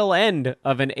tail end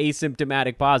of an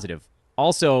asymptomatic positive.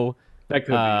 Also, That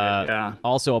could be it, yeah.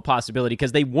 also a possibility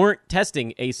because they weren't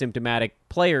testing asymptomatic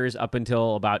players up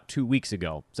until about 2 weeks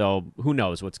ago. So who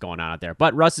knows what's going on out there.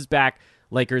 But Russ is back.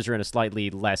 Lakers are in a slightly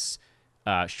less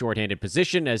shorthanded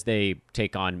position as they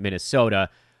take on Minnesota.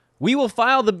 We will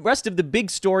file the rest of the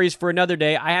big stories for another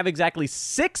day. I have exactly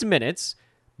 6 minutes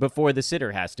before the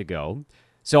sitter has to go.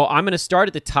 So I'm going to start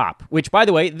at the top, which, by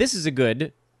the way, this is a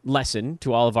good lesson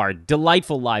to all of our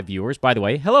delightful live viewers. By the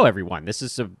way, hello, everyone. This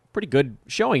is a pretty good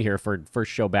showing here for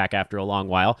first show back after a long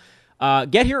while.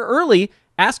 Get here early.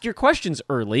 Ask your questions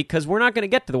early because we're not going to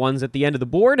get to the ones at the end of the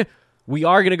board. We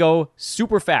are going to go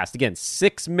super fast. Again,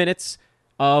 6 minutes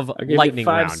of I'll give lightning you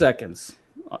 5 round. seconds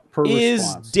per Is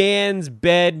response. Dan's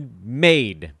bed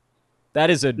made? That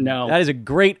is a No. That is a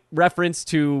great reference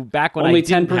to back when Only I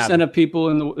didn't 10% have of people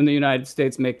in the United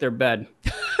States make their bed.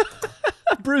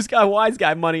 Bruce got wise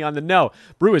guy money on the no.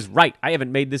 Brew is right. I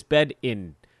haven't made this bed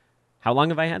in how long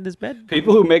have I had this bed?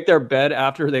 People who make their bed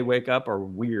after they wake up are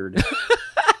weird.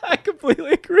 I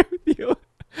completely agree with you.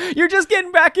 You're just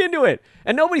getting back into it,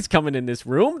 and nobody's coming in this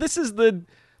room. This is the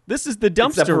dumpster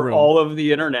Except for room. all of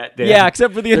the internet, Dan. Yeah,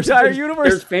 except for the entire There's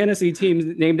universe. fantasy teams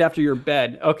named after your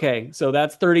bed. Okay, so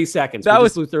that's 30 seconds. That We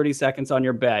was- just blew 30 seconds on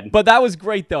your bed. But that was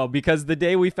great though, because the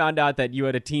day we found out that you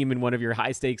had a team in one of your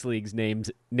high stakes leagues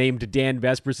named Dan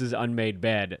Vesperis' unmade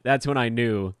bed, that's when I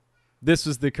knew this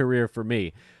was the career for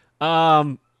me.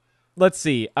 Let's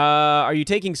see. Are you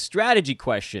taking strategy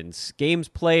questions? Games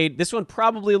played. This one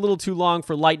probably a little too long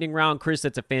for lightning round, Chris.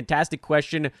 That's a fantastic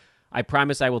question. I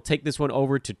promise I will take this one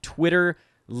over to Twitter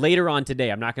later on today.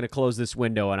 I'm not going to close this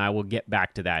window, and I will get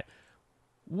back to that.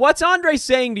 What's Andre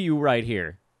saying to you right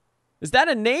here? Is that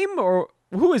a name, or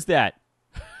who is that?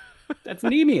 That's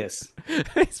Nemeus.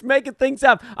 He's making things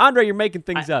up. Andre, you're making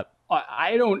things up.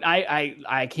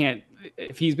 I can't.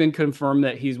 If he's been confirmed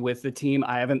that he's with the team,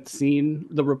 I haven't seen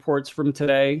the reports from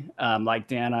today. Like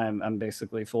Dan, I'm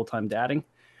basically full-time dadding,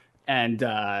 and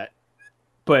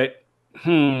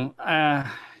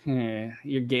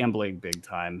you're gambling big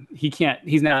time.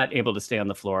 He's not able to stay on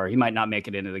the floor. He might not make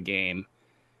it into the game.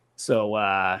 So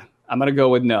I'm gonna go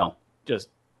with no.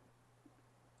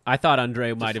 I thought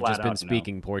Andre might have flat just been out no.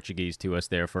 speaking Portuguese to us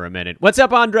there for a minute. What's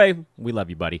up, Andre? We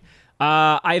love you, buddy.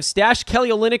 I have stashed Kelly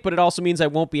Olynyk, but it also means I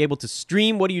won't be able to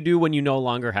stream. What do you do when you no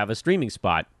longer have a streaming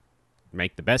spot?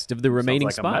 Make the best of the remaining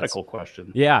Sounds like spots. a medical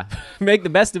question. Yeah, make the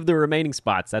best of the remaining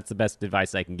spots. That's the best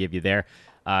advice I can give you there.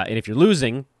 And if you're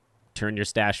losing, turn your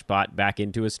stash spot back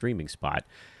into a streaming spot.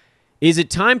 Is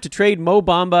it time to trade Mo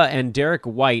Bamba and Derek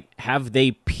White? Have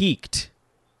they peaked?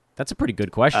 That's a pretty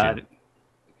good question.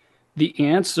 The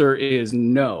answer is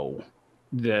no.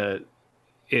 They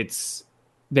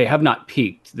have not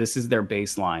peaked. This is their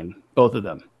baseline, both of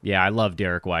them. Yeah, I love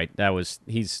Derek White.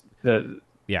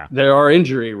 Yeah. There are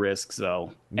injury risks,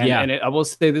 though. Yeah. I will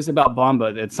say this about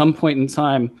Bamba. At some point in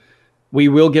time, we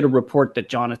will get a report that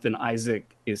Jonathan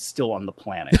Isaac is still on the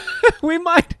planet. We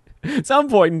might, at some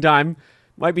point in time,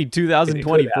 might be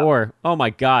 2024. Oh, my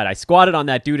God. I squatted on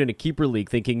that dude in a keeper league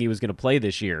thinking he was going to play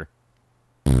this year.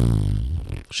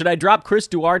 Should I drop Chris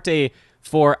Duarte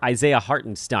for Isaiah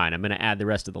Hartenstein? I'm going to add the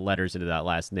rest of the letters into that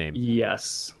last name.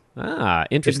 Yes. Ah,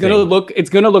 It's interesting.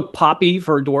 gonna look poppy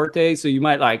for Duarte, so you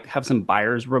might have some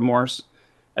buyer's remorse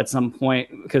at some point,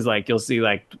 because you'll see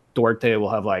Duarte will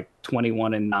have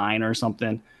 21 and 9 or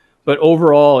something. But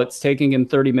overall, it's taking him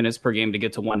 30 minutes per game to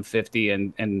get to 150,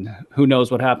 and who knows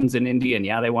what happens in Indy. And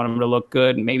yeah, they want him to look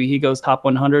good. Maybe he goes top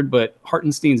 100, but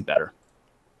Hartenstein's better.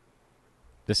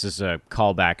 This is a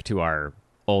callback to our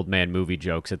old man movie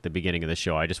jokes at the beginning of the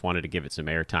show. I just wanted to give it some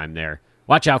airtime there.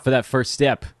 Watch out for that first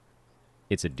step.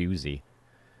 It's a doozy.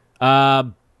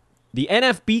 The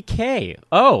NFBK.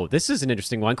 Oh, this is an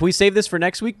interesting one. Can we save this for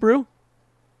next week, Brew?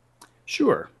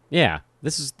 Sure. Yeah,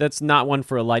 that's not one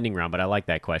for a lightning round, but I like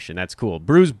that question. That's cool.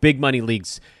 Brew's big money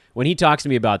leagues. When he talks to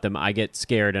me about them, I get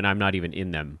scared and I'm not even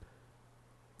in them.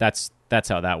 That's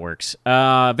how that works.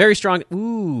 Very strong.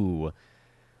 Ooh.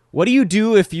 What do you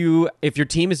do if your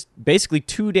team is basically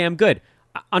too damn good?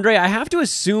 Andre, I have to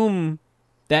assume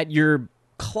that you're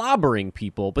clobbering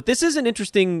people, but this is an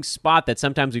interesting spot that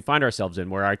sometimes we find ourselves in,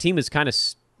 where our team is kind of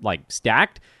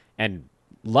stacked and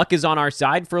luck is on our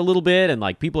side for a little bit,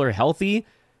 and people are healthy.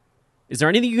 Is there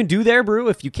anything you can do there, Brew,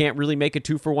 if you can't really make a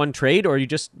 2-for-1 trade, or you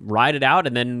just ride it out,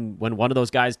 and then when one of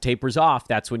those guys tapers off,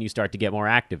 that's when you start to get more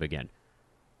active again?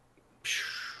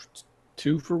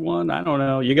 2-for-1? I don't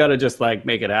know. You got to just like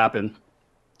make it happen.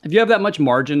 If you have that much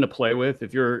margin to play with,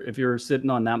 if you're sitting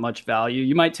on that much value,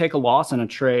 you might take a loss in a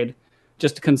trade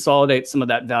just to consolidate some of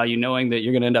that value, knowing that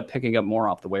you're going to end up picking up more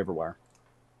off the waiver wire.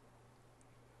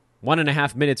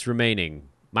 1.5 minutes remaining.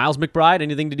 Miles McBride,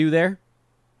 anything to do there?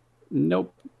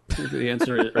 Nope. The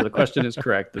answer or the question is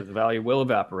correct. The value will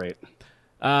evaporate.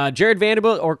 Jared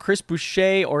Vanderbilt or Chris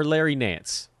Boucher or Larry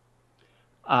Nance?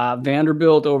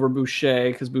 Vanderbilt over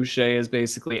Boucher, because Boucher is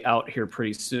basically out here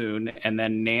pretty soon. And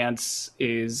then Nance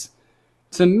is,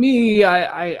 to me,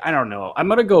 I don't know. I'm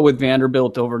going to go with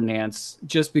Vanderbilt over Nance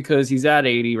just because he's at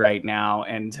 80 right now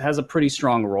and has a pretty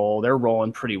strong role. They're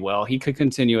rolling pretty well. He could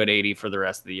continue at 80 for the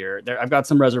rest of the year. I've got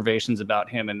some reservations about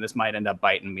him, and this might end up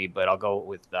biting me, but I'll go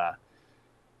with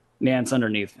Nance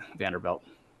underneath Vanderbilt.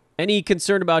 Any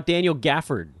concern about Daniel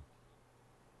Gafford?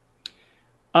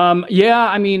 Yeah,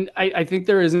 I mean, I think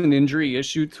there is an injury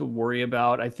issue to worry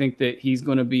about. I think that he's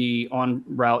going to be on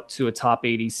route to a top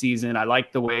 80 season. I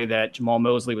like the way that Jamal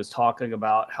Mosley was talking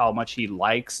about how much he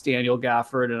likes Daniel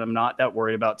Gafford, and I'm not that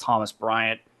worried about Thomas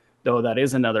Bryant, though that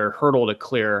is another hurdle to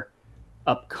clear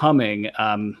upcoming.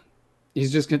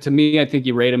 He's just, to me, I think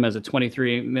you rate him as a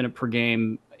 23-minute per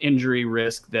game injury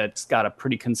risk that's got a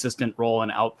pretty consistent role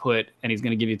and output, and he's going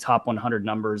to give you top 100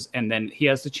 numbers, and then he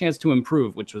has the chance to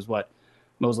improve, which was what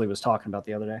Mosley was talking about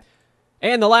the other day.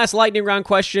 And the last lightning round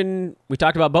question, we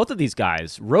talked about both of these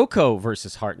guys. Rocco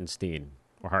versus Hartenstein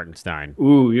or Hartenstein.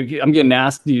 Ooh, I'm getting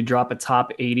asked, do you drop a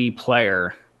top 80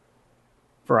 player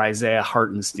for Isaiah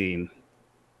Hartenstein?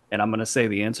 And I'm going to say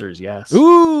the answer is yes.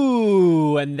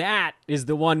 Ooh, and that is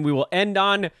the one we will end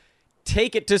on.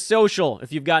 Take it to social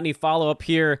if you've got any follow-up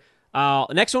here. The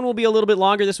next one will be a little bit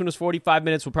longer. This one was 45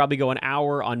 minutes. We'll probably go an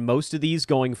hour on most of these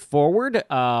going forward.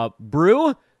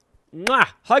 Brew, mwah,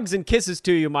 hugs and kisses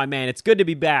to you, my man. It's good to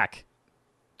be back.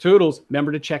 Toodles.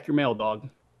 Remember to check your mail, dog.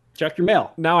 Check your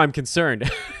mail. Now I'm concerned.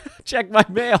 Check my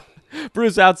mail.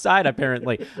 Bruce outside,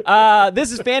 apparently.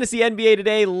 This is Fantasy NBA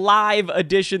Today live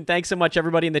edition. Thanks so much,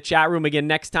 everybody in the chat room. Again,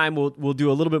 next time we'll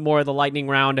do a little bit more of the lightning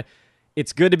round.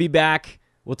 It's good to be back.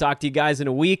 We'll talk to you guys in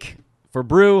a week. For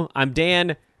Brew, I'm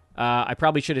Dan. I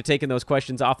probably should have taken those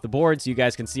questions off the board so you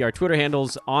guys can see our Twitter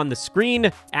handles on the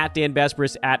screen. At Dan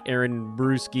Besbris, at Aaron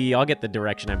Brewski. I'll get the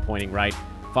direction I'm pointing right.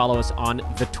 Follow us on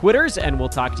the Twitters, and we'll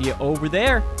talk to you over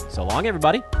there. So long,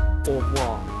 everybody. Au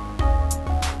revoir.